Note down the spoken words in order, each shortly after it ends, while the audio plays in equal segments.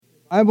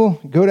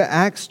Bible, go to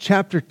Acts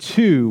chapter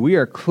 2. We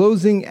are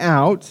closing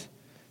out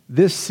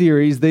this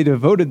series. They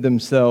devoted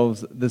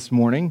themselves this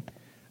morning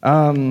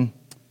by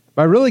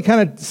really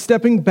kind of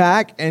stepping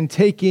back and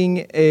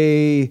taking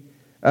I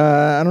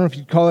don't know if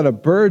you'd call it a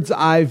bird's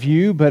eye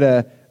view, but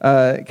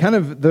a kind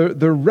of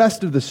the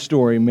rest of the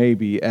story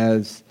maybe,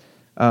 as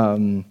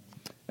Paul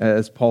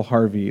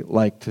Harvey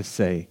liked to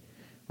say.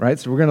 Right?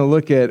 So we're going to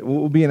look at,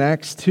 we'll be in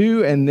Acts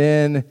 2, and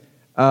then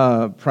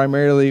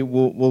primarily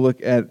we'll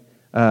look at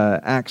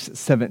Acts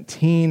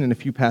 17 and a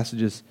few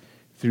passages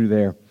through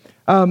there.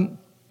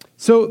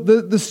 So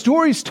the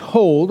story's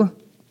told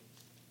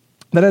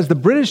that as the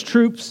British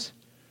troops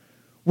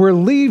were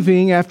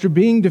leaving after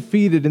being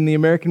defeated in the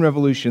American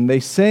Revolution, they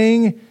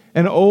sang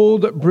an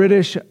old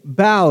British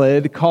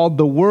ballad called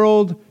 "The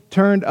World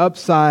Turned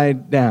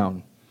Upside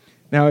Down."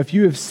 Now, if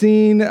you have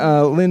seen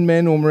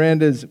Lin-Manuel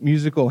Miranda's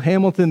musical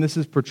Hamilton, this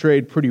is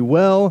portrayed pretty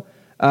well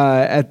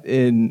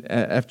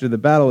after the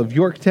Battle of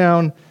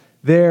Yorktown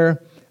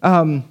there.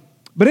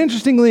 But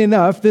interestingly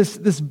enough,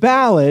 this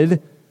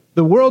ballad,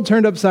 "The World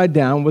Turned Upside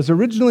Down," was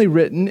originally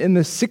written in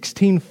the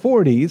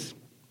 1640s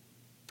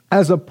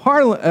as a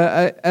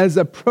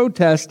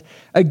protest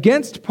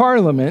against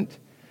Parliament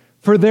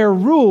for their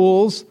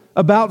rules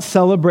about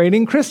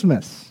celebrating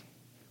Christmas.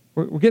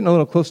 We're getting a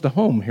little close to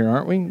home here,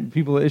 aren't we?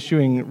 People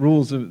issuing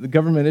rules, the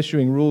government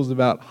issuing rules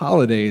about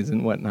holidays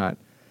and whatnot.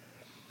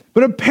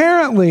 But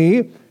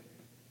apparently,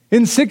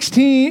 in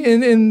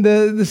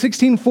the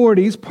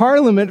 1640s,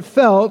 Parliament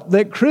felt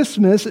that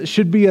Christmas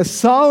should be a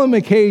solemn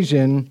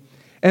occasion,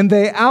 and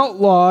they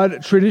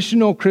outlawed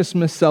traditional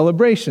Christmas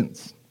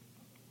celebrations.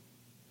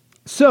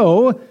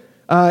 So,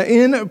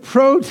 in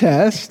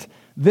protest,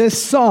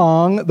 this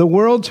song, "The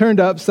World Turned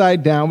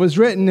Upside Down," was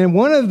written, and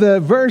one of the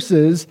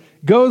verses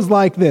goes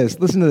like this.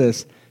 Listen to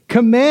this.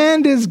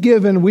 "Command is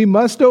given, we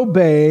must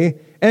obey,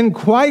 and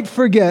quite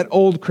forget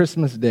old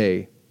Christmas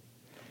Day.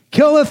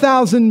 Kill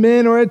 1,000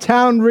 men or a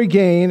town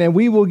regain, and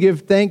we will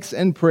give thanks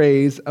and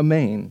praise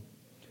amain.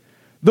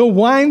 The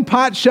wine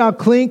pot shall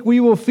clink,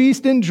 we will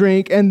feast and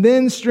drink, and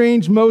then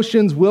strange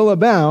motions will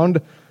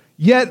abound.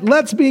 Yet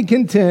let's be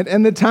content,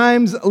 and the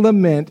times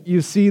lament,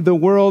 you see the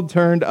world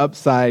turned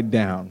upside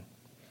down."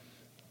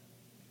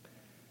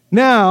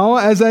 Now,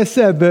 as I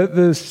said,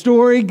 the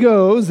story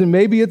goes, and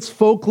maybe it's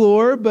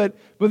folklore, but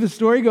the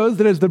story goes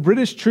that as the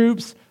British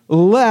troops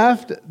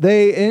left,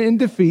 in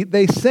defeat,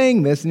 they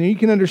sang this, and you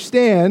can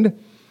understand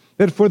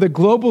that for the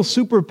global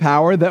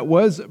superpower that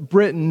was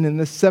Britain in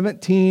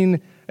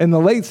the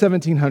late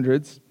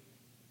 1700s,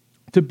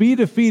 to be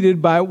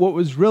defeated by what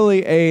was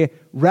really a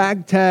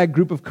ragtag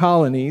group of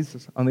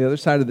colonies on the other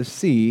side of the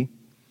sea,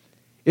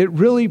 it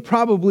really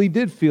probably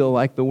did feel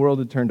like the world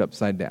had turned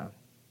upside down.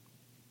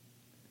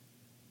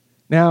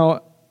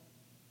 Now,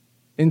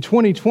 in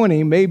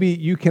 2020, maybe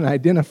you can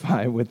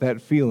identify with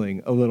that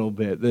feeling a little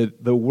bit,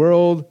 that the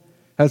world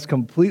has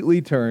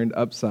completely turned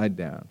upside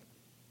down.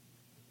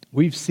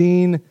 We've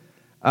seen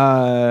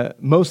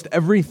most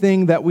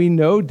everything that we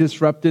know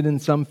disrupted in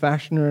some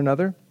fashion or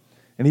another.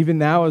 And even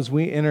now, as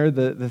we enter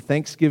the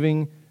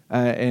Thanksgiving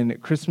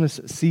and Christmas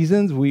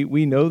seasons,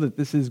 we know that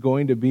this is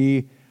going to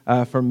be,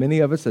 for many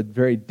of us, a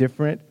very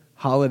different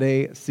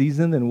holiday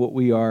season than what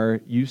we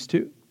are used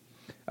to.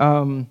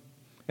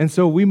 And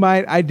so we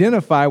might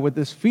identify with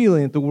this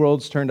feeling that the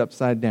world's turned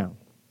upside down.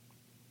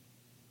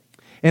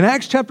 In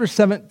Acts chapter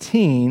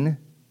 17,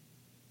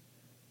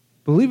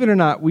 believe it or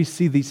not, we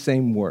see these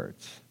same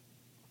words.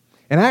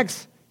 In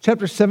Acts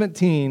chapter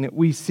 17,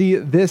 we see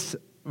this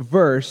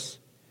verse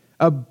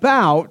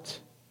about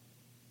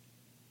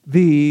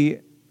the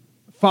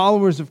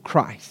followers of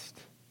Christ.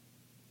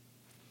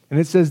 And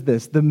it says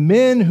this: "The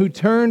men who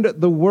turned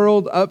the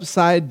world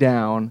upside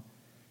down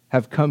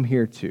have come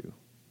here too."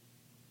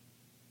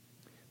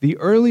 The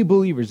early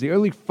believers, the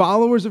early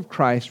followers of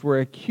Christ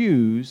were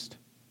accused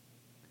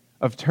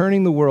of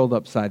turning the world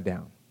upside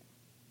down.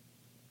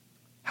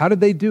 How did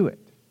they do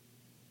it?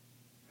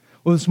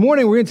 Well, this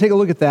morning we're going to take a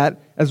look at that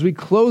as we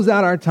close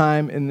out our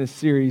time in this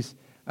series,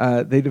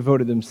 They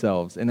Devoted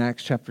Themselves, in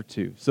Acts chapter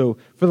 2. So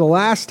for the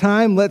last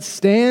time, let's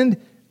stand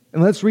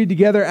and let's read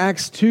together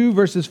Acts 2,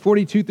 verses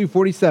 42 through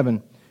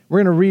 47. We're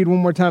going to read one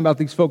more time about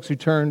these folks who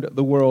turned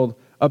the world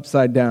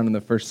upside down in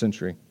the first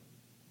century.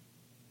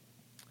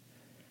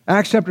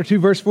 Acts chapter 2,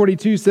 verse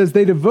 42 says,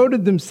 "They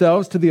devoted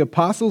themselves to the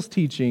apostles'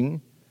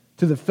 teaching,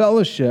 to the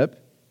fellowship,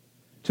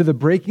 to the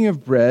breaking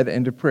of bread,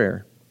 and to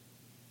prayer.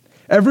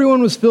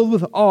 Everyone was filled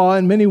with awe,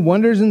 and many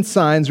wonders and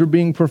signs were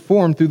being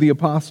performed through the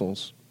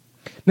apostles.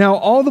 Now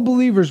all the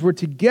believers were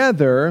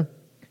together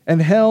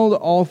and held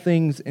all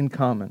things in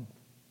common.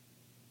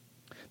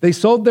 They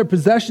sold their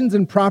possessions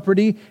and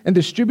property and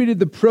distributed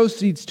the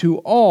proceeds to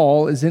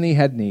all as any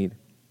had need.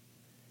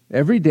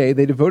 Every day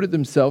they devoted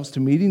themselves to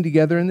meeting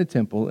together in the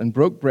temple and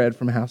broke bread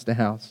from house to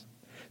house.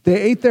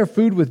 They ate their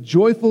food with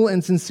joyful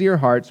and sincere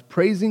hearts,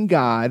 praising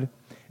God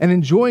and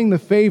enjoying the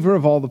favor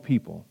of all the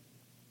people.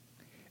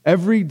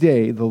 Every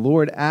day the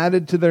Lord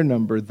added to their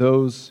number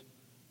those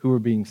who were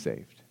being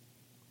saved."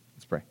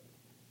 Let's pray.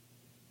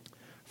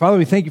 Father,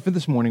 we thank you for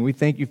this morning. We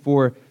thank you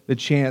for the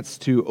chance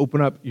to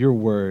open up your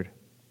word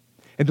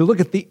and to look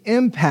at the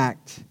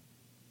impact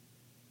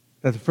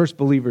that the first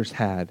believers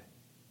had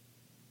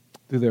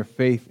through their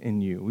faith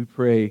in you. We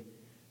pray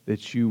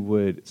that you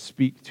would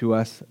speak to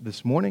us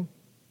this morning.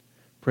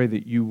 Pray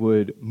that you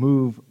would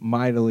move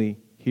mightily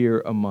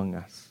here among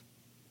us.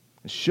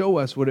 Show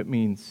us what it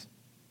means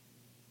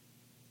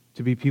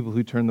to be people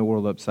who turn the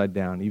world upside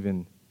down,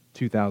 even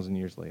 2,000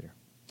 years later.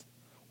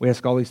 We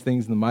ask all these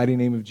things in the mighty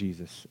name of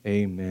Jesus.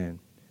 Amen.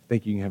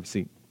 Thank you. You can have a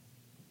seat.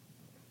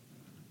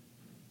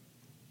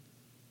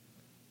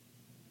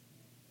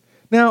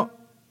 Now,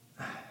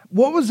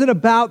 what was it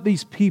about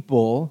these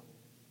people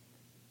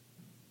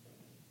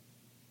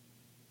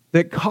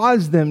that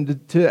caused them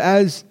to,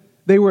 as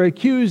they were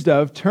accused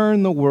of,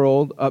 turn the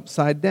world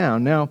upside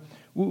down? Now,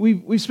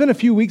 we've spent a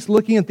few weeks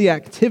looking at the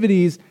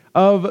activities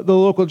of the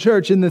local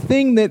church, and the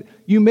thing that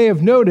you may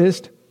have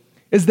noticed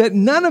is that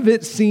none of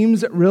it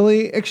seems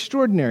really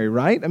extraordinary,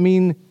 right? I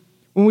mean,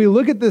 when we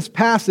look at this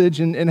passage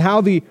and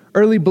how the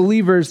early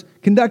believers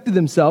conducted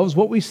themselves,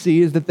 what we see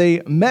is that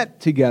they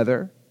met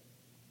together,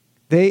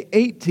 they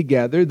ate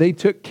together, they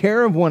took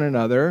care of one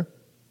another,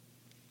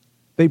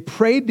 they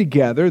prayed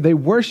together, they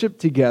worshiped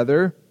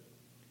together,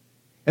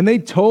 and they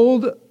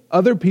told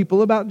other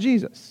people about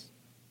Jesus.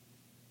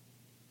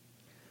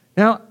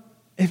 Now,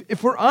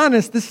 if we're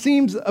honest, this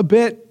seems a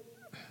bit,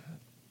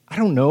 I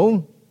don't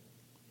know,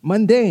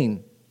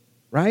 mundane,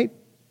 right?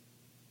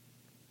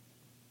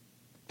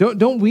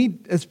 Don't we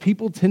as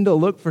people tend to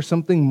look for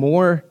something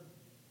more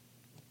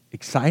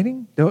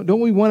exciting? Don't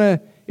we want to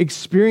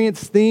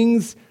experience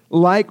things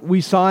like we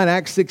saw in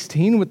Acts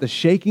 16 with the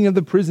shaking of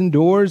the prison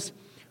doors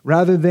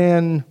rather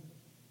than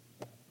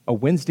a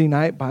Wednesday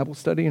night Bible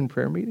study and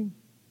prayer meeting?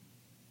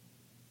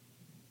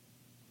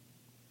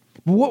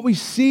 But what we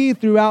see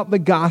throughout the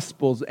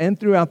Gospels and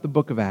throughout the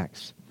book of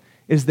Acts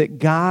is that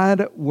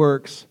God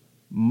works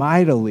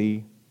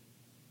mightily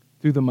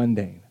through the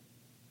mundane.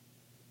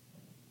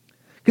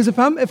 Because if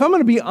I'm going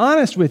to be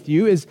honest with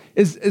you,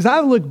 as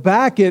I look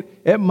back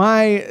at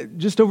my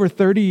just over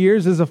 30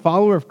 years as a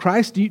follower of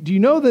Christ, do you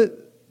know that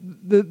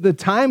the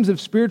times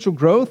of spiritual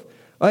growth?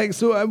 Like,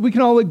 so we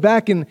can all look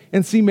back and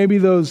see maybe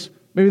the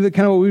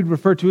kind of what we would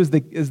refer to as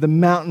the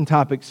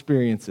mountaintop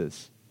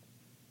experiences.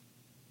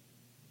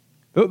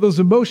 Those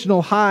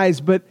emotional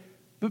highs, but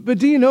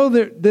do you know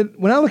that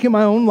when I look at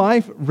my own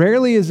life,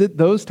 rarely is it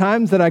those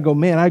times that I go,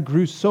 man, I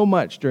grew so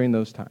much during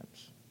those times.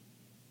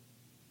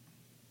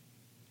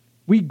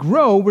 We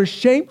grow, we're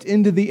shaped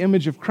into the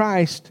image of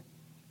Christ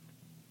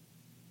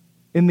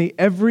in the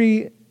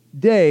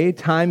everyday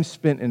time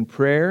spent in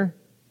prayer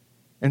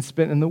and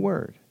spent in the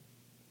Word.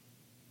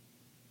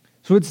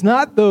 So it's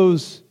not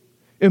those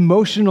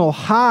emotional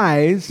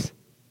highs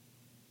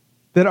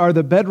that are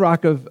the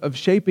bedrock of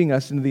shaping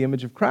us into the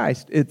image of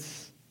Christ.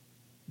 It's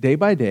day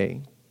by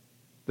day,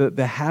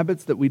 the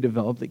habits that we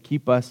develop that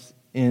keep us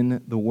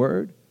in the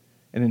Word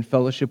and in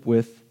fellowship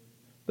with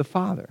the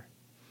Father.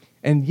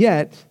 And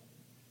yet,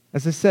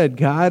 as I said,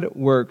 God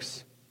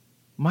works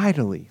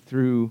mightily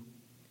through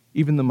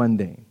even the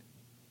mundane.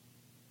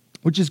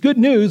 Which is good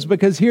news,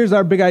 because here's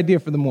our big idea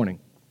for the morning.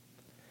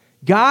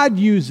 God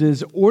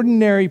uses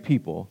ordinary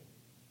people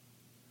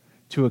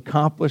to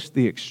accomplish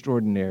the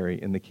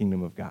extraordinary in the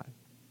kingdom of God.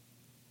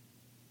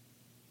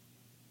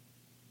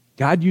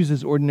 God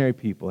uses ordinary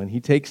people, and He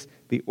takes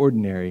the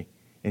ordinary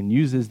and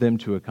uses them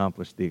to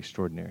accomplish the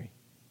extraordinary.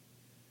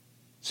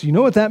 So you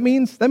know what that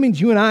means? That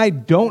means you and I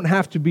don't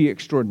have to be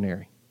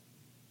extraordinary.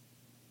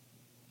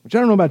 Which I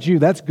don't know about you,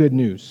 that's good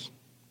news.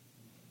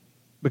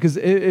 Because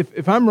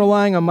if I'm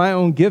relying on my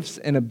own gifts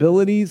and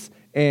abilities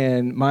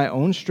and my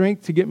own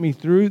strength to get me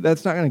through,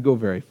 that's not going to go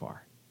very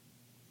far.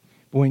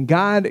 But when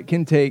God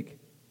can take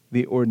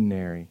the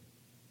ordinary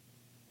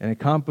and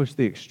accomplish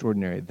the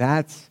extraordinary,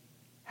 that's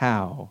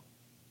how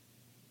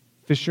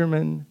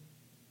fishermen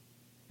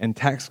and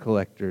tax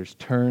collectors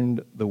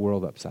turned the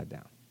world upside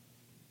down.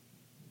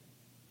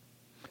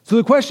 So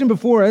the question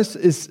before us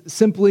is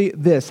simply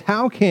this: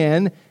 how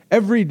can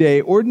everyday,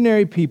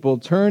 ordinary people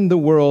turn the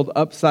world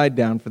upside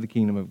down for the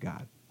kingdom of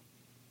God?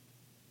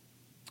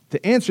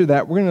 To answer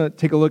that, we're going to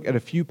take a look at a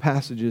few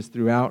passages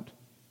throughout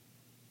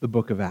the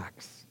book of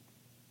Acts.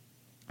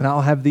 And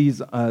I'll have these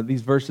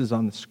verses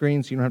on the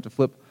screen, so you don't have to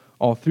flip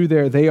all through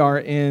there. They are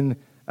in,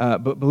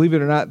 but believe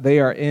it or not, they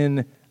are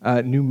in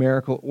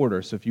numerical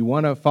order. So if you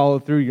want to follow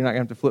through, you're not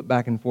going to have to flip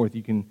back and forth.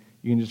 You can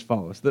just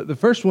follow us. The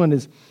first one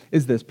is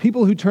this: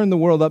 people who turn the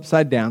world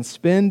upside down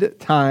spend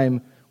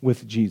time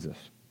with Jesus.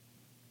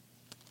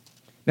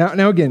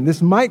 Now again,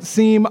 this might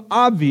seem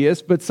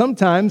obvious, but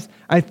sometimes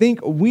I think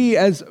we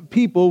as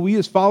people, we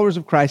as followers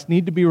of Christ,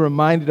 need to be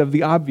reminded of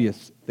the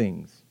obvious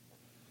things.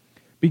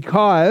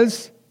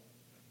 Because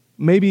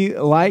maybe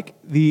like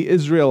the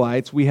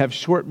Israelites, we have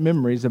short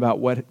memories about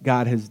what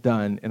God has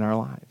done in our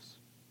lives.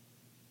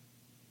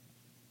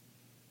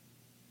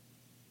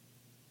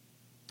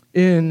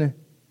 In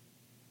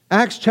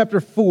Acts chapter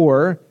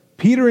 4,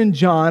 Peter and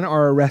John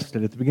are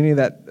arrested at the beginning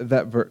of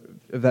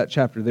that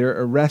chapter.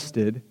 They're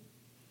arrested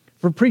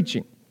for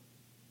preaching.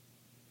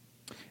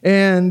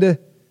 And as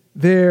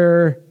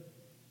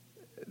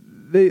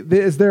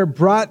they're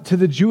brought to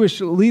the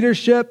Jewish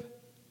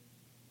leadership,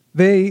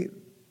 they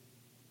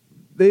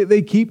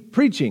keep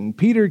preaching.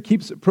 Peter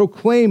keeps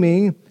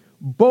proclaiming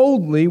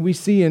boldly. We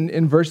see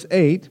in verse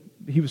 8,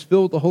 he was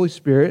filled with the Holy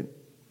Spirit.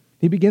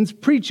 He begins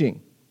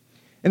preaching.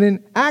 And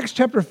in Acts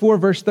chapter 4,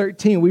 verse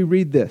 13, we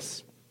read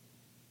this.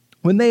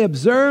 When they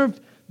observed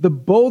the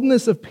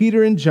boldness of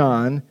Peter and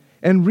John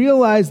and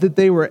realized that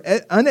they were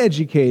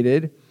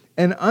uneducated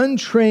and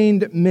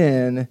untrained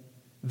men,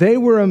 they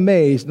were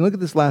amazed, and look at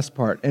this last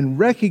part, and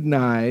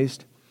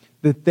recognized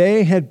that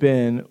they had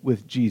been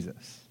with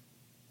Jesus.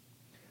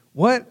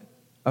 What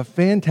a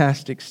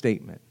fantastic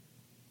statement.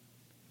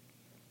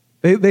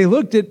 They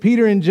looked at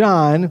Peter and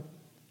John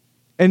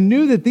and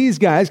knew that these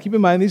guys, keep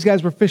in mind, these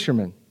guys were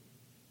fishermen.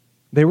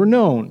 They were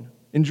known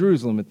in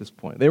Jerusalem at this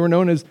point. They were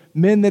known as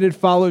men that had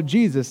followed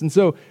Jesus. And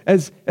so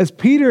as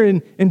Peter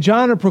and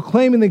John are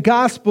proclaiming the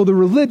gospel, the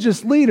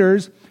religious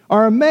leaders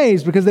are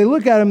amazed because they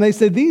look at them and they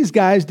say, these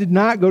guys did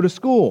not go to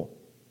school.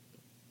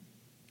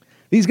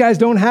 These guys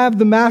don't have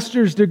the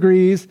master's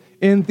degrees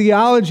in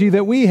theology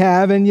that we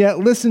have, and yet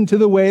listen to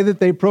the way that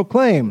they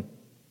proclaim.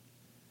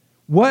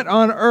 What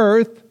on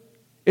earth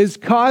is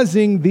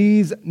causing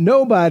these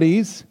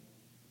nobodies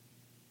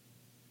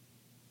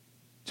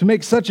to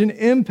make such an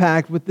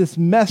impact with this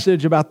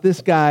message about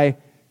this guy,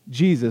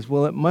 Jesus?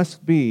 Well, it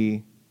must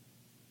be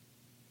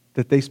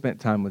that they spent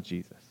time with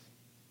Jesus.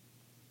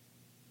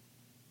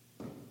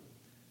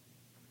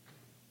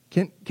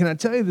 Can I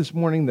tell you this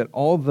morning that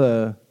all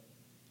the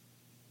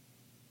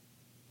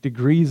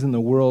degrees in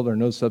the world are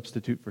no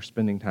substitute for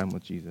spending time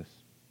with Jesus?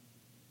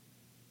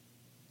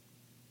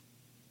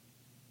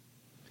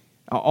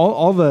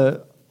 All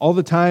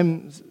the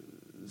time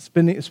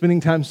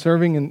spending time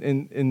serving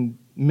in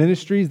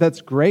ministries,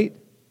 that's great.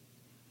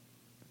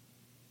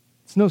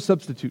 It's no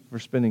substitute for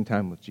spending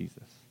time with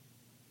Jesus.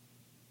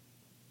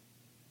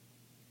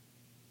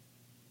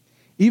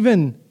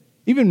 Even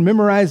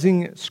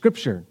memorizing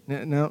Scripture.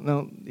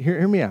 Now,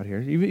 hear me out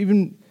here.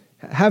 Even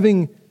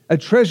having a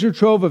treasure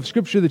trove of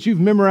Scripture that you've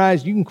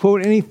memorized, you can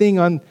quote anything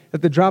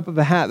at the drop of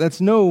a hat.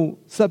 That's no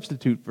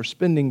substitute for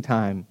spending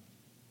time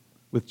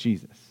with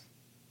Jesus.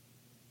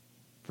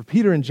 For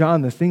Peter and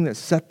John, the thing that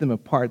set them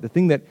apart, the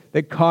thing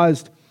that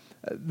caused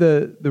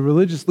the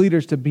religious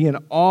leaders to be in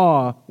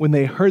awe when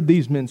they heard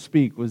these men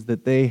speak was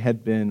that they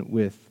had been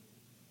with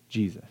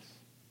Jesus.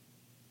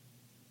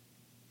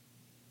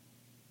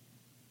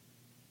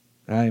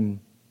 When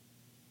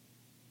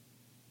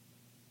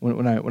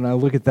I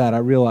look at that, I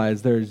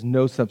realize there is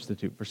no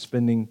substitute for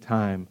spending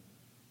time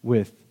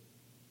with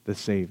the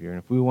Savior. And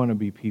if we want to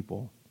be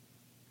people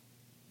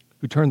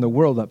who turn the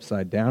world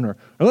upside down, or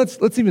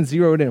let's even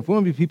zero it in. If we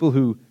want to be people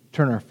who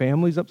turn our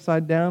families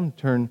upside down,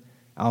 turn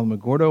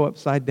Alamogordo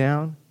upside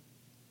down,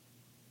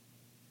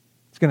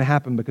 it's going to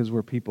happen because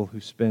we're people who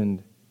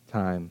spend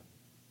time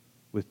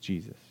with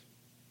Jesus.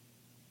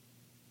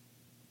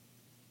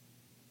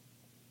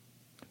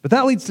 But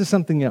that leads to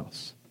something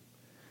else.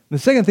 The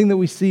second thing that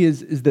we see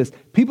is this.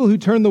 People who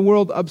turn the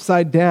world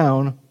upside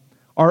down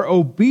are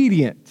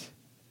obedient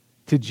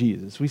to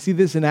Jesus. We see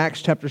this in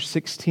Acts chapter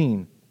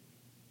 16,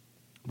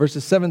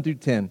 verses 7 through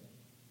 10.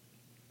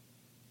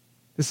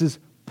 This is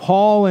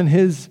Paul and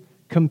his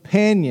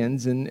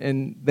companions,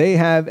 and they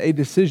have a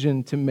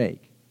decision to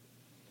make.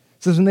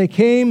 It says, when they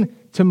came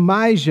to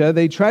Mysia,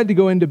 they tried to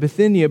go into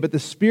Bithynia, but the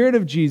Spirit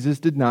of Jesus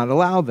did not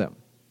allow them.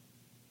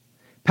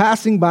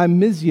 Passing by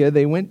Mysia,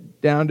 they went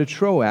down to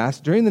Troas.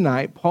 During the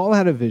night, Paul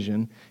had a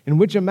vision in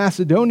which a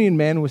Macedonian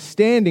man was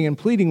standing and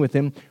pleading with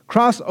him,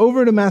 "Cross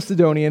over to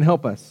Macedonia and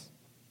help us."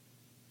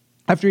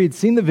 After he had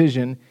seen the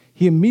vision,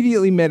 he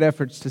immediately made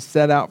efforts to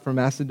set out for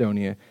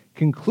Macedonia,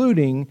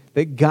 concluding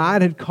that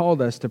God had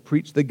called us to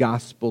preach the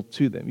gospel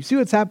to them. You see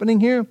what's happening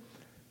here?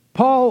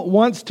 Paul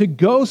wants to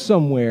go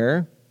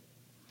somewhere,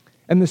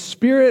 and the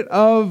Spirit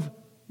of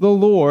the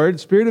Lord,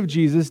 Spirit of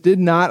Jesus, did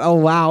not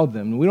allow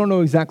them. We don't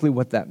know exactly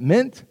what that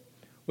meant.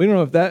 We don't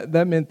know if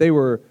that meant they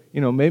were,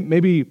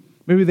 maybe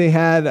they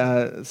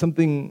had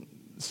something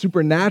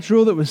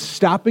supernatural that was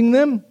stopping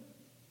them.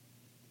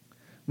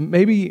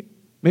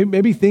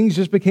 Maybe things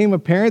just became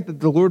apparent that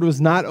the Lord was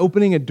not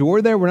opening a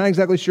door there. We're not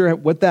exactly sure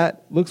what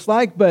that looks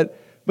like, but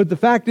the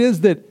fact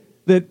is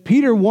that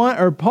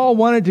Paul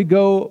wanted to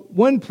go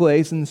one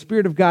place, and the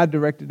Spirit of God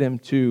directed him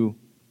to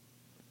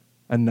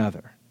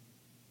another.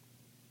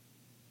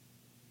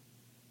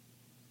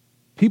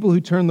 People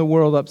who turn the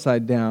world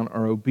upside down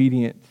are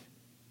obedient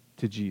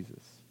to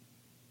Jesus.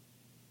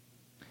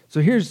 So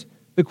here's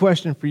the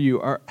question for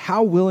you.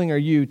 How willing are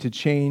you to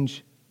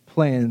change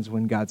plans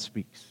when God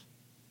speaks?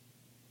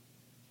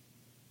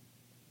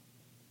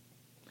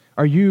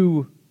 Are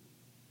you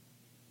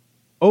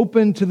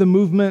open to the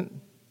movement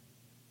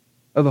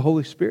of the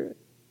Holy Spirit?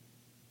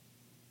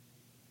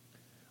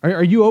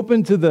 Are you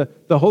open to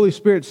the Holy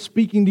Spirit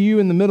speaking to you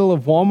in the middle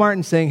of Walmart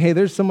and saying, "Hey,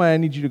 there's somebody I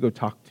need you to go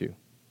talk to"?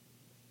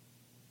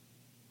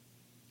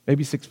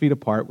 Maybe 6 feet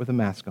apart with a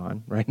mask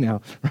on right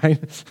now,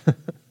 right?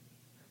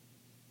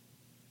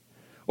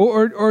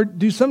 Or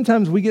do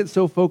sometimes we get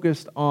so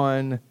focused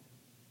on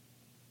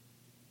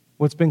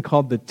what's been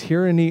called the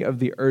tyranny of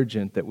the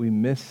urgent that we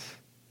miss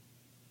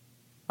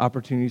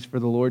opportunities for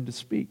the Lord to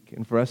speak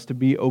and for us to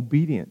be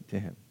obedient to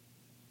Him?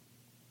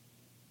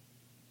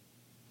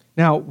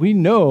 Now, we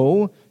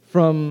know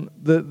from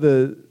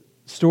the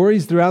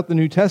stories throughout the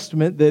New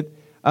Testament that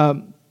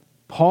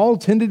Paul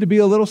tended to be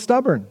a little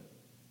stubborn.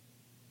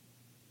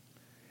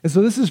 And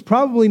so this is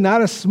probably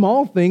not a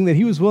small thing that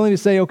he was willing to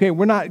say, okay,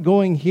 we're not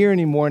going here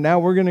anymore. Now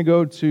we're going to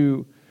go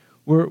to,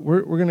 we're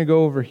going to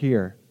go over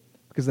here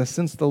because I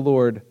sense the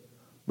Lord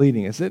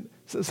leading us.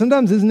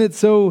 Sometimes isn't it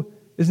so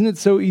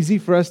easy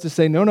for us to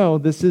say, no,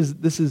 this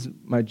is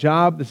my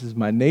job, this is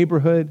my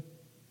neighborhood.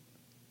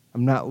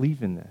 I'm not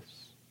leaving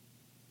this.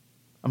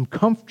 I'm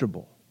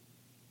comfortable.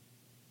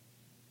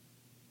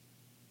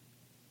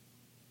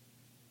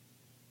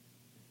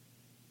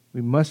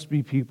 We must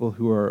be people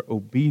who are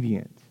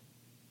obedient,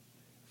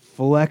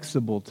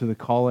 flexible to the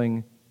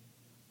calling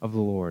of the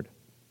Lord.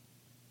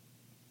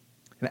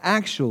 And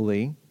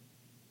actually,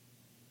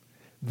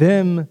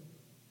 them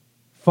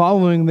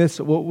following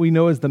this, what we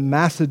know as the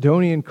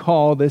Macedonian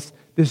call, this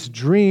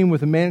dream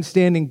with a man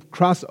standing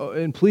cross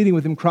and pleading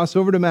with him, cross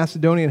over to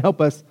Macedonia and help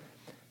us.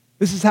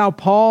 This is how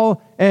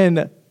Paul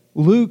and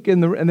Luke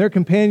and their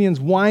companions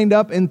wind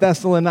up in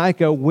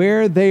Thessalonica,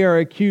 where they are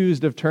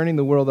accused of turning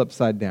the world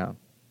upside down.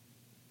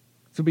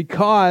 So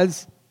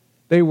because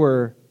they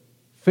were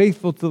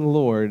faithful to the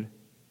Lord,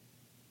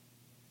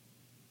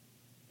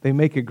 they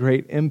make a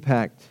great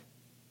impact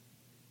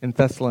in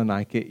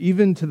Thessalonica,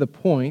 even to the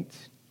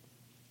point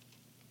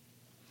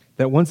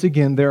that once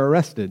again they're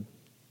arrested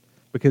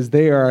because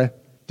they are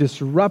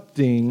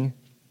disrupting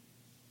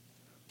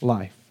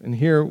life. And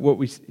here's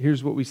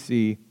what we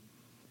see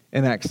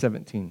in Acts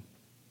 17.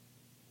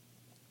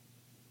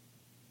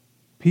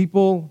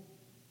 People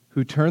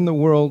who turn the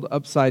world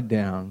upside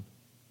down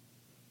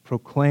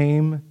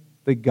proclaim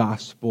the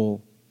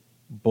gospel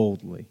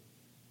boldly.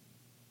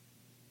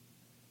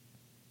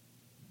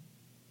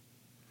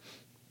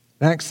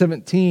 In Acts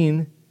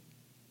 17,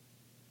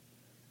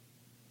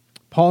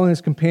 Paul and his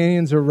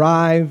companions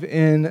arrive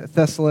in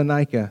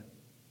Thessalonica.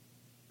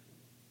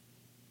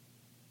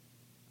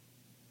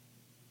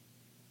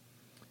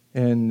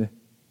 And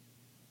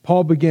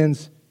Paul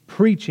begins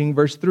preaching.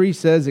 Verse 3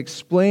 says,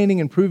 explaining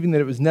and proving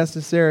that it was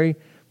necessary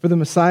for the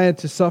Messiah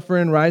to suffer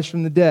and rise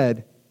from the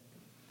dead.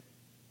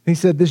 He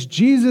said, this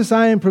Jesus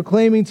I am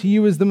proclaiming to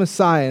you is the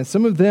Messiah. And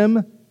some of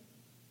them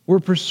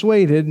were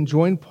persuaded and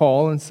joined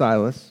Paul and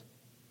Silas,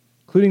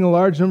 including a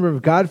large number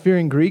of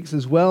God-fearing Greeks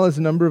as well as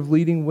a number of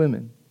leading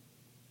women.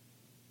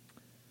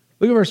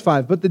 Look at verse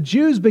 5. But the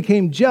Jews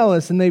became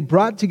jealous, and they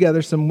brought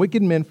together some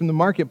wicked men from the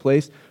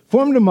marketplace,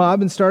 formed a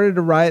mob, and started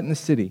a riot in the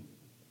city.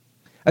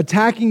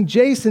 Attacking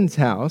Jason's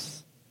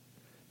house,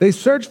 they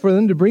searched for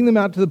them to bring them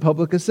out to the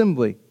public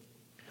assembly.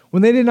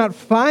 When they did not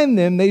find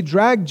them, they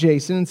dragged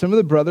Jason and some of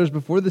the brothers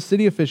before the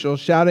city officials,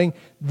 shouting,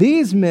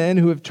 these men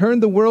who have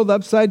turned the world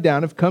upside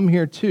down have come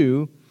here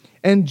too,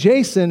 and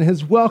Jason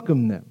has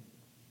welcomed them.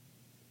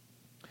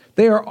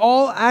 They are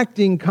all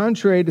acting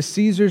contrary to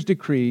Caesar's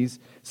decrees,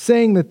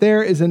 saying that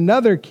there is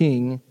another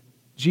king,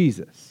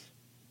 Jesus.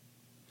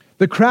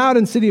 The crowd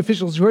and city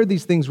officials who heard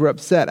these things were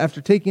upset. After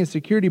taking a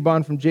security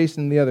bond from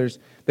Jason and the others,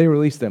 they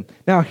released them.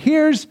 Now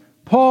here's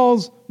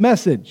Paul's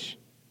message.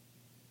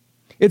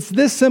 It's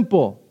this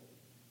simple.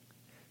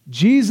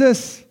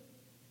 Jesus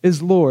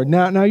is Lord.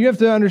 Now you have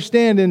to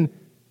understand, in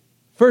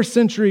first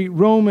century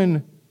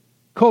Roman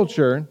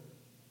culture,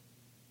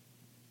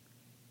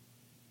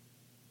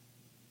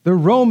 the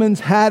Romans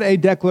had a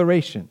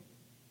declaration.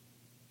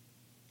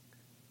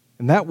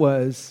 And that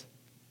was,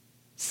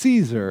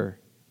 Caesar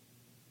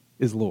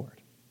is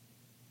Lord.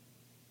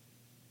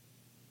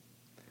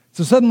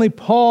 So suddenly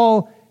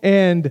Paul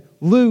and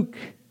Luke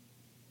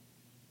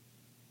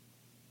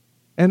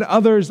and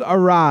others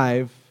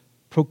arrive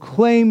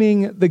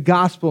proclaiming the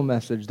gospel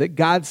message that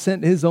God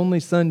sent His only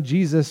Son,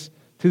 Jesus,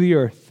 to the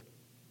earth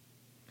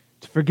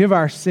to forgive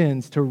our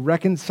sins, to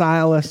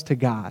reconcile us to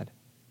God.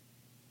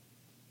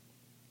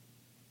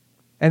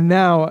 And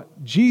now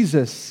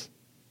Jesus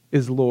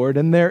is Lord,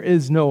 and there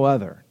is no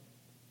other.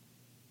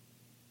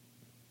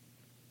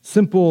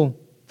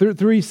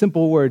 Three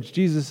simple words,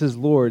 Jesus is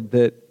Lord,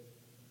 that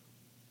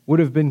would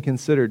have been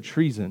considered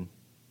treason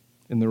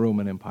in the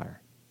Roman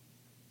Empire.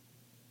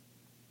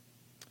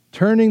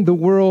 Turning the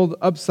world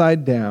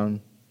upside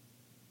down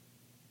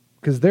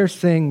because they're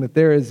saying that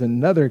there is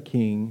another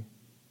king,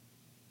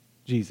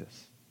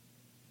 Jesus.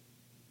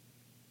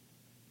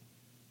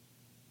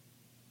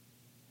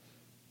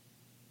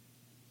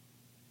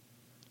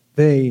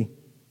 They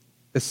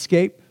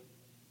escape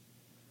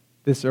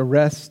this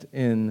arrest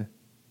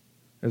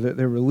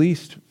they're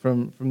released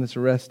from this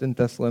arrest in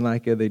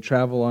Thessalonica. They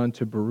travel on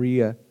to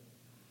Berea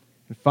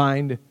and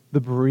find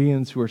the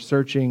Bereans who are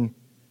searching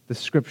the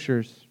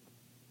scriptures.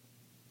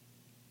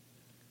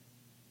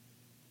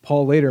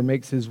 Paul later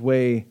makes his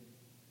way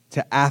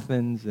to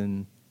Athens,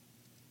 and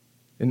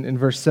in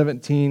verse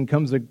 17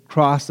 comes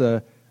across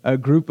a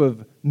group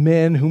of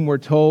men whom we're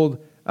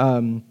told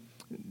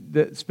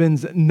that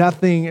spends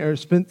nothing or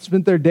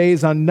spent their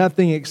days on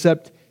nothing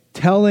except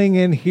telling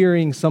and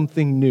hearing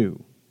something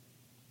new.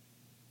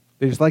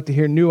 They just like to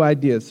hear new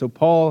ideas. So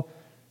Paul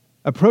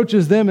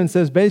approaches them and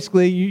says,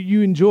 basically,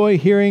 you enjoy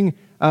hearing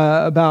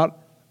about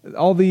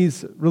all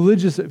these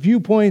religious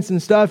viewpoints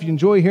and stuff. You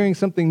enjoy hearing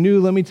something new.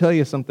 Let me tell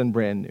you something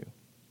brand new.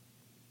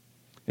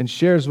 And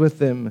shares with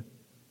them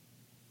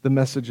the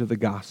message of the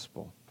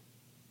gospel.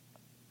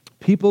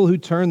 People who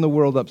turn the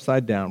world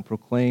upside down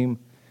proclaim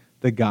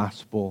the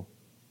gospel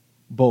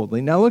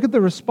boldly. Now look at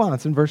the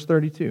response in verse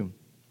 32.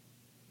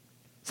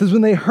 It says,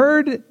 when they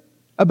heard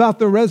about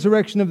the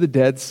resurrection of the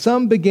dead,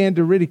 some began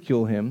to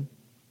ridicule him,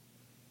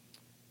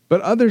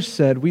 but others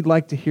said, we'd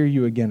like to hear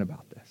you again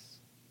about this.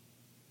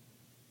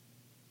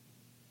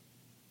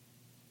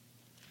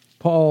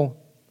 Paul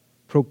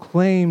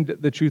proclaimed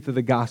the truth of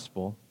the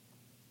gospel,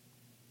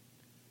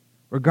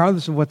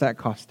 regardless of what that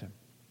cost him.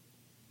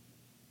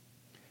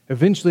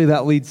 Eventually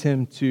that leads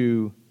him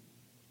to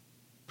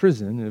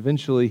prison, and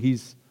eventually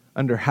he's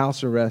under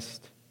house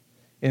arrest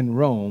in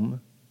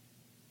Rome,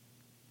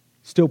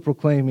 still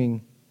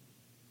proclaiming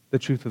the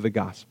truth of the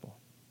gospel.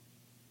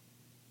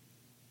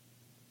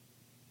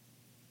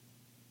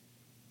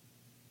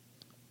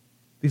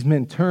 These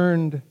men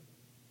turned,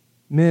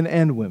 men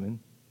and women,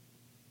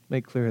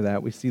 make clear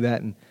that. We see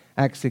that in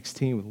Acts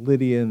 16 with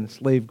Lydia and the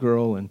slave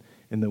girl and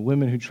the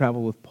women who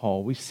travel with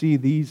Paul. We see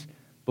these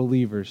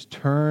believers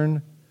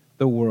turn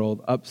the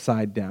world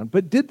upside down.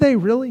 But did they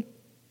really?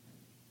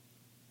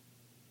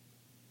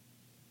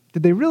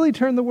 Did they really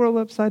turn the world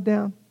upside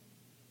down?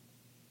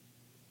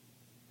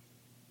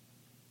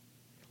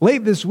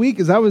 Late this week,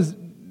 as I was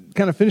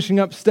kind of finishing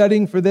up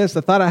studying for this,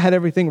 I thought I had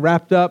everything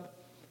wrapped up.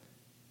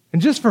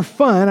 And just for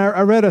fun,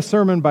 I read a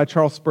sermon by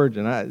Charles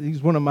Spurgeon.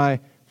 He's one of my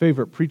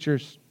favorite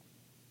preachers.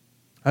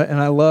 And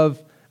I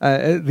love,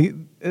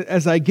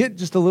 as I get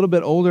just a little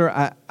bit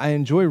older, I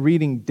enjoy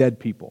reading dead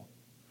people.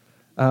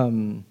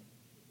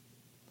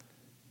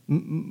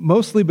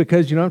 Mostly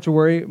because you don't have to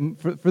worry,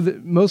 for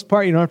the most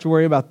part, you don't have to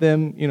worry about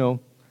them,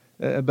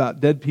 about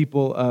dead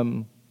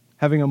people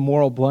having a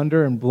moral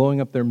blunder and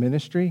blowing up their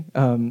ministry.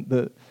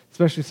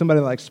 Especially somebody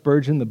like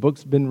Spurgeon, the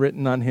book's been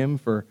written on him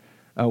for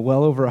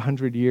well over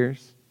 100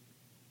 years.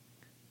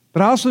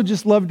 But I also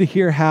just love to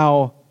hear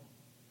how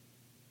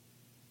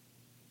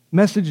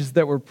messages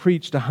that were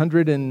preached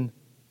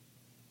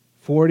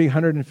 140,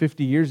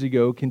 150 years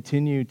ago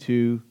continue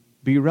to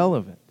be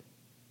relevant.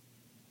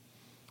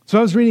 So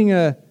I was reading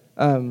a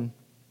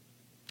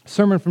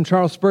sermon from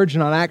Charles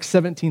Spurgeon on Acts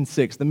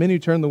 17:6, the men who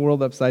turned the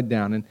world upside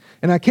down.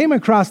 And I came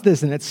across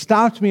this, and it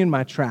stopped me in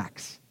my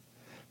tracks.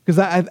 Because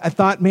I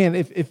thought, man,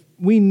 if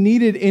we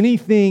needed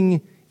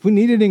anything, if we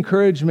needed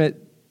encouragement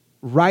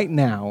right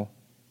now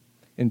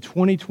in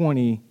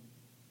 2020,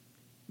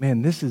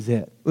 man, this is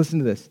it. Listen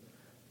to this.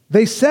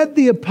 They said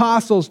the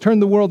apostles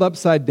turned the world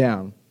upside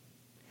down.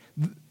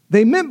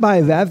 They meant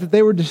by that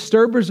they were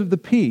disturbers of the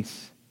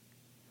peace.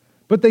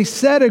 But they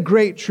said a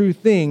great true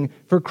thing,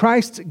 for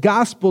Christ's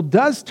gospel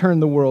does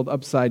turn the world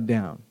upside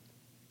down.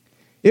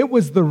 It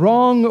was the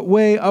wrong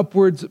way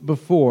upwards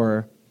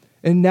before,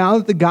 and now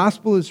that the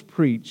gospel is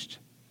preached,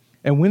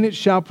 and when it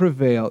shall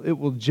prevail, it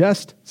will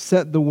just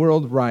set the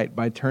world right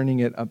by turning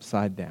it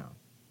upside down.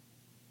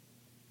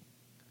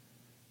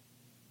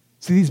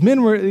 See, these men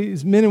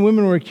and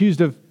women were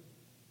accused of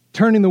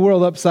turning the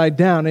world upside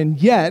down,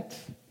 and yet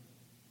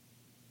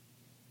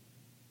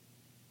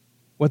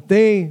what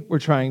they were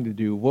trying to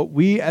do, what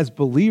we as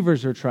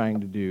believers are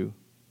trying to do,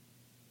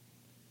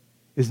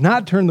 is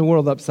not turn the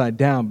world upside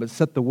down, but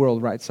set the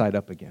world right side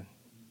up again.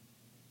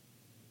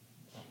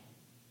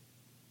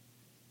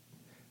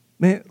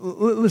 Man,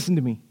 listen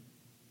to me.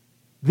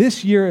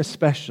 This year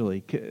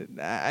especially,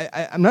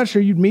 I'm not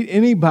sure you'd meet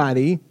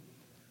anybody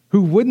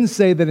who wouldn't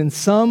say that in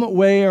some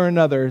way or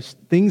another,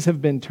 things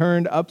have been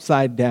turned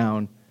upside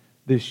down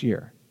this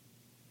year.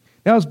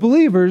 Now, as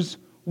believers,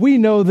 we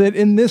know that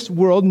in this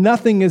world,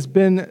 nothing has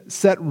been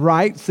set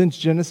right since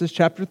Genesis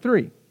chapter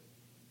 3.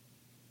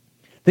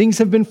 Things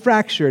have been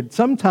fractured.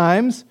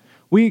 Sometimes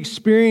we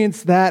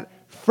experience that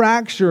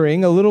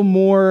fracturing a little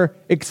more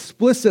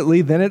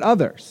explicitly than at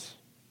others.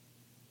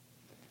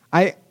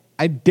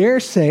 I dare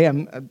say,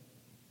 I'm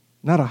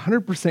not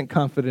 100%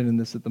 confident in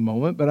this at the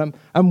moment, but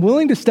I'm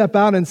willing to step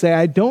out and say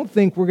I don't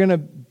think we're going to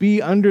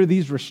be under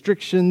these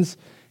restrictions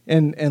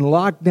and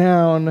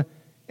lockdown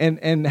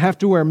and have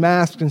to wear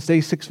masks and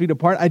stay 6 feet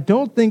apart. I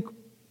don't think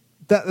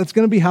that's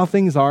going to be how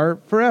things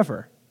are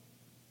forever.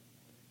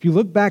 If you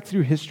look back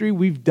through history,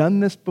 we've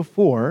done this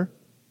before.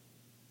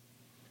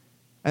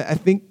 I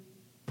think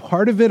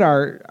part of it,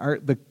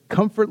 the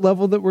comfort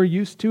level that we're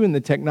used to and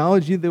the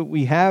technology that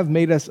we have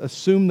made us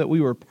assume that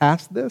we were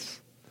past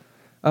this.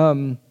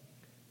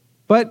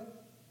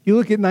 But you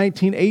look at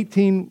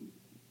 1918,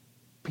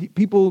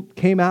 people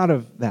came out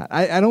of that.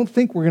 I don't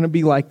think we're going to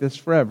be like this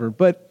forever.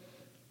 But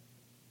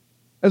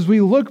as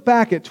we look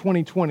back at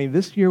 2020,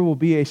 this year will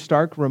be a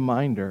stark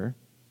reminder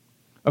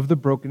of the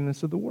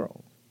brokenness of the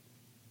world.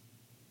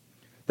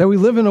 That we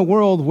live in a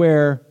world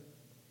where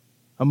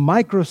a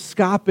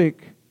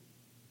microscopic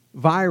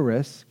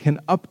virus can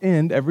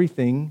upend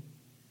everything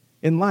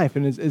in life.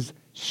 And as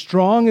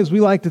strong as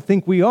we like to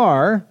think we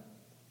are,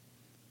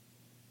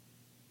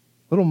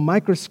 little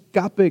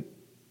microscopic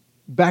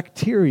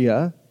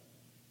bacteria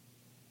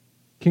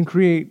can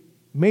create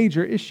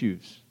major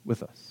issues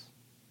with us.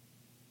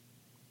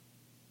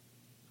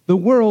 The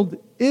world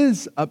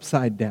is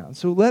upside down.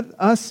 So let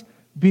us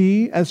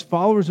be, as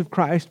followers of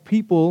Christ,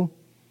 people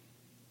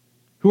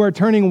who are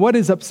turning what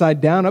is upside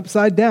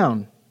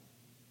down.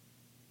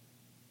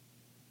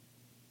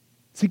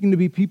 Seeking to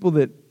be people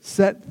that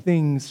set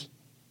things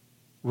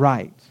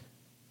right.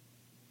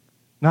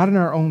 Not in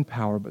our own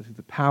power, but through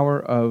the power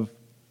of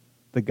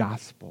the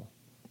gospel.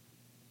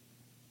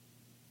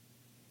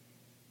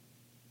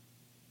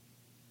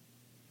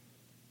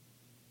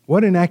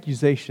 What an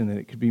accusation that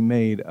it could be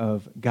made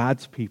of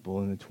God's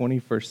people in the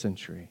 21st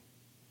century.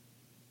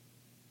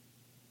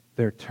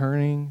 They're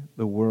turning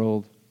the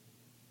world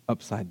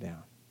upside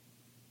down.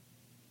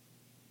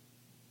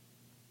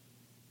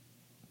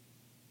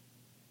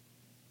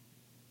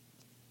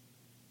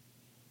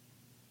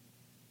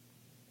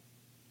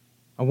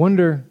 I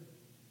wonder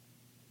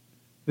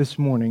this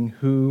morning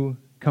who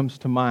comes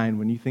to mind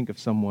when you think of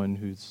someone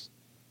whose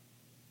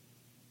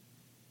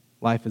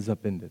life is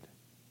upended.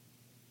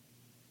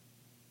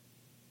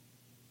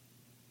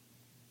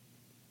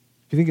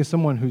 If you think of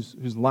someone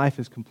whose life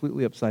is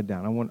completely upside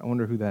down, I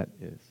wonder who that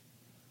is.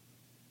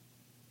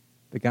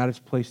 That God has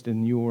placed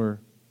in your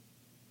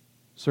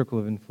circle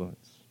of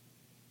influence.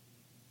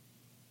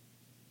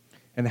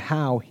 And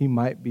how He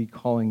might be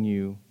calling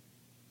you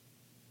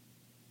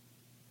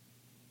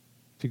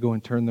to go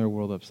and turn their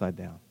world upside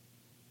down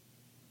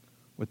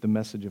with the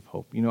message of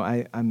hope. You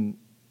know,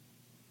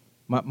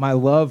 my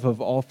love of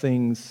all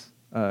things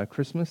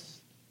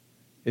Christmas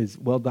is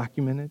well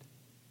documented.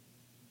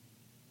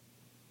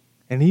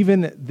 And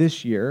even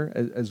this year,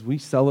 as we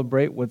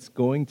celebrate what's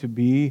going to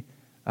be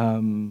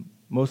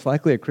most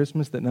likely a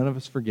Christmas that none of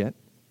us forget,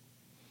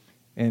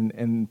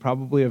 and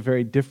probably a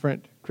very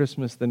different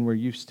Christmas than we're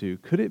used to,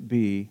 could it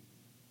be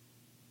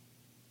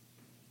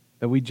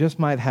that we just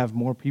might have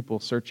more people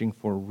searching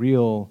for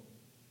real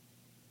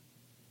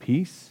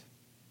peace,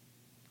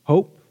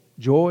 hope,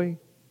 joy,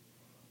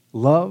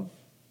 love?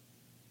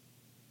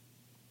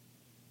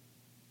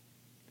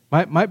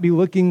 Might be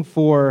looking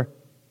for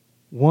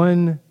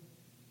one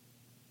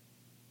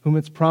whom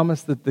it's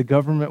promised that the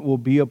government will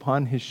be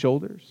upon his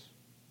shoulders?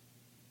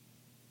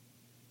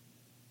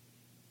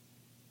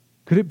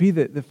 Could it be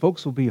that the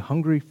folks will be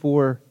hungry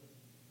for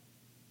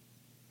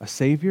a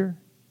Savior?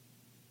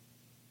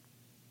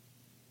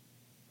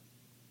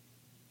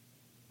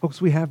 Folks,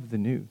 we have the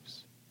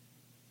news.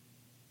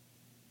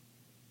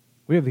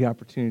 We have the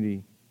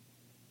opportunity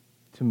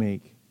to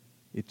make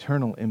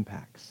eternal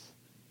impacts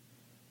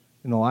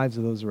in the lives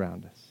of those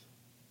around us.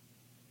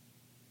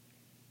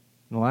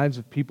 In the lives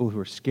of people who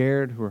are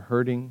scared, who are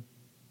hurting.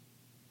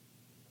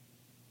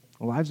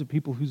 The lives of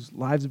people whose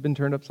lives have been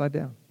turned upside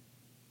down.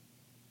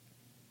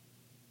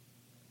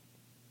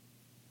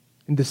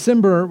 In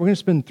December, we're going to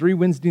spend 3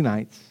 Wednesday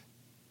nights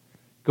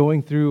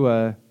going through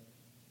a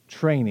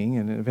training,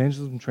 an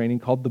evangelism training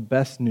called The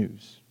Best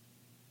News.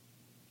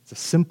 It's a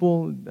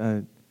simple,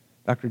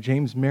 Dr.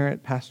 James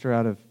Merritt, pastor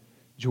out of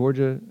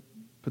Georgia,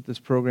 put this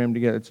program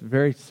together. It's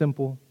very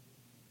simple.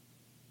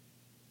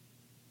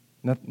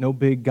 No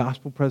big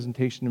gospel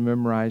presentation to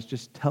memorize,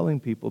 just telling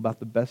people about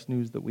the best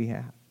news that we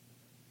have,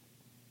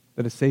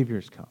 that a Savior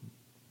has come.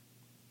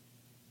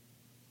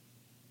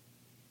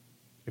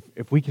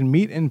 If we can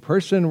meet in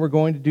person, we're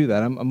going to do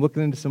that. I'm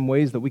looking into some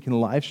ways that we can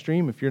live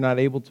stream if you're not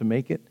able to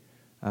make it.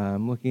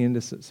 I'm looking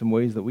into some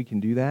ways that we can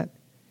do that.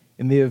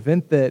 In the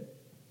event that,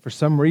 for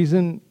some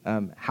reason,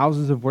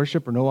 houses of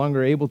worship are no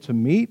longer able to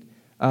meet,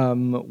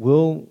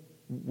 we'll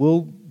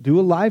do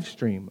a live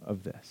stream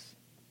of this.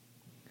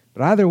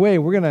 But either way,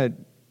 we're going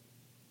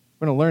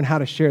to learn how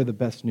to share the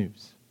best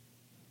news.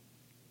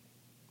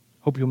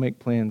 Hope you'll make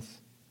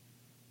plans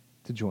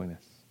to join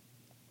us.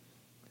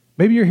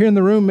 Maybe you're here in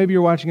the room, maybe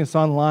you're watching us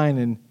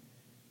online,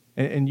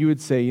 and you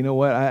would say, you know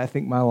what, I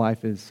think my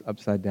life is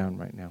upside down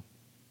right now.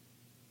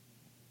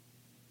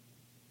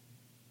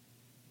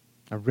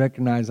 I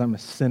recognize I'm a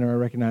sinner. I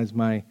recognize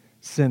my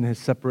sin has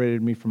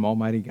separated me from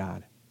Almighty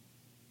God.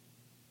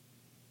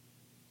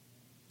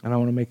 And I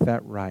want to make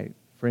that right.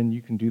 Friend,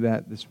 you can do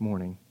that this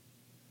morning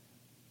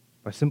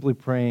by simply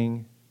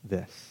praying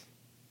this.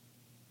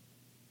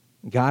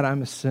 God,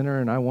 I'm a sinner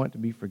and I want to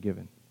be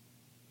forgiven.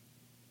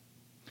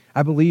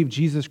 I believe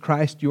Jesus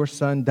Christ, your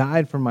Son,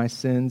 died for my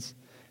sins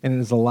and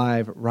is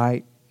alive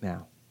right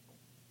now.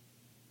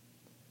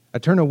 I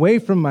turn away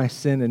from my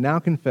sin and now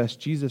confess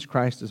Jesus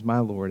Christ as my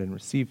Lord and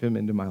receive Him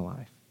into my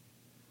life.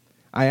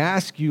 I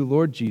ask you,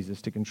 Lord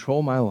Jesus, to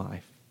control my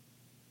life.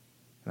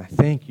 And I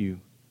thank you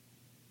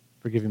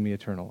for giving me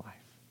eternal life.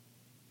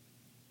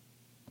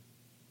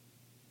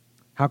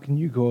 How can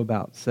you go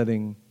about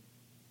setting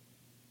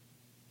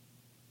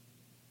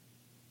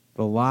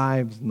the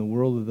lives and the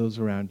world of those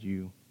around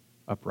you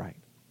upright,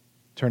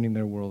 turning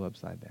their world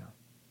upside down?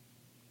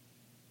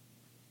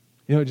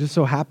 You know, it just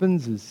so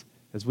happens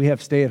as we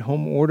have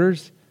stay-at-home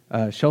orders,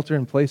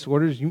 shelter-in-place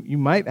orders, you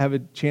might have a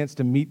chance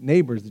to meet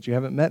neighbors that you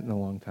haven't met in a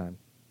long time.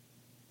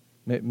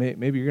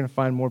 Maybe you're going to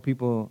find more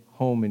people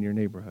home in your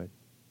neighborhood.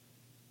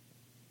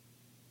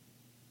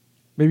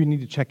 Maybe you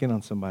need to check in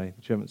on somebody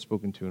that you haven't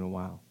spoken to in a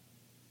while.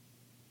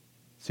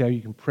 See how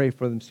you can pray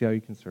for them, see how you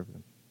can serve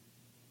them.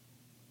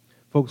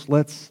 Folks,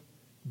 let's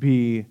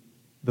be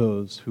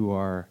those who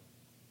are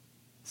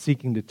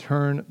seeking to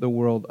turn the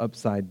world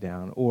upside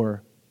down,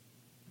 or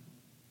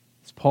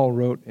as Paul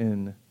wrote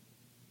in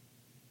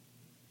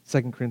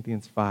 2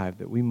 Corinthians 5,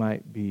 that we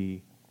might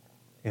be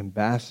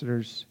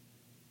ambassadors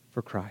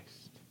for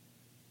Christ,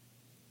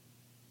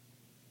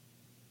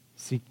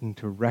 seeking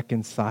to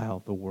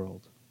reconcile the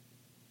world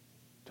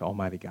to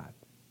Almighty God.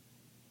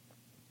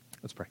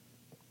 Let's pray.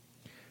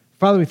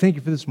 Father, we thank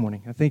you for this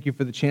morning. I thank you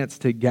for the chance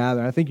to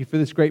gather. I thank you for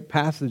this great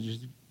passage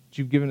that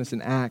you've given us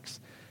in Acts,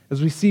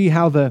 as we see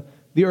how the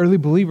early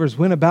believers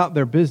went about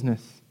their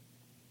business.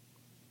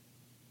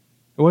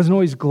 It wasn't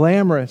always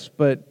glamorous,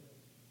 but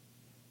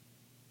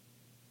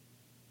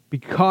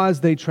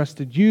because they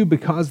trusted you,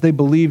 because they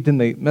believed in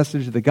the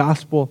message of the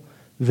gospel,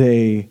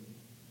 they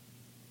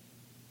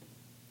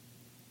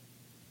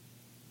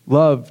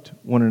loved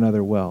one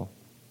another well.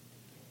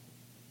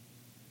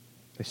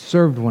 They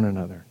served one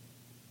another.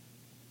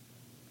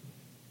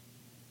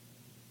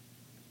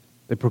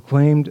 They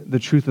proclaimed the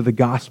truth of the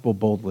gospel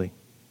boldly.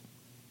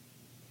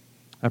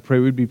 I pray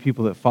we'd be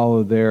people that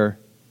follow their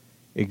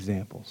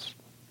examples.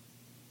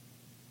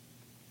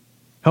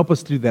 Help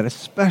us do that,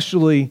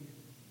 especially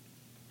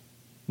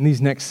in these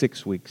next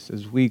 6 weeks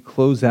as we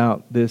close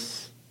out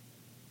this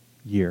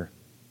year.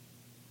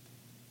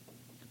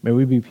 May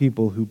we be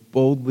people who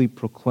boldly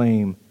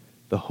proclaim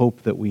the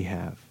hope that we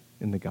have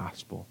in the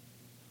gospel.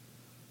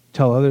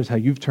 Tell others how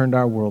you've turned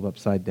our world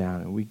upside down,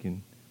 and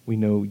we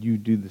know you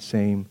do the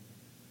same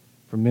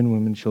for men,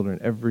 women, children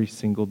every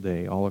single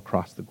day all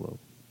across the globe.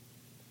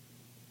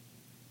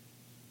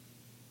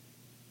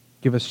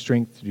 Give us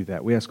strength to do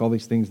that. We ask all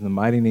these things in the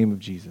mighty name of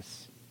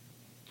Jesus.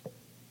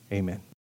 Amen.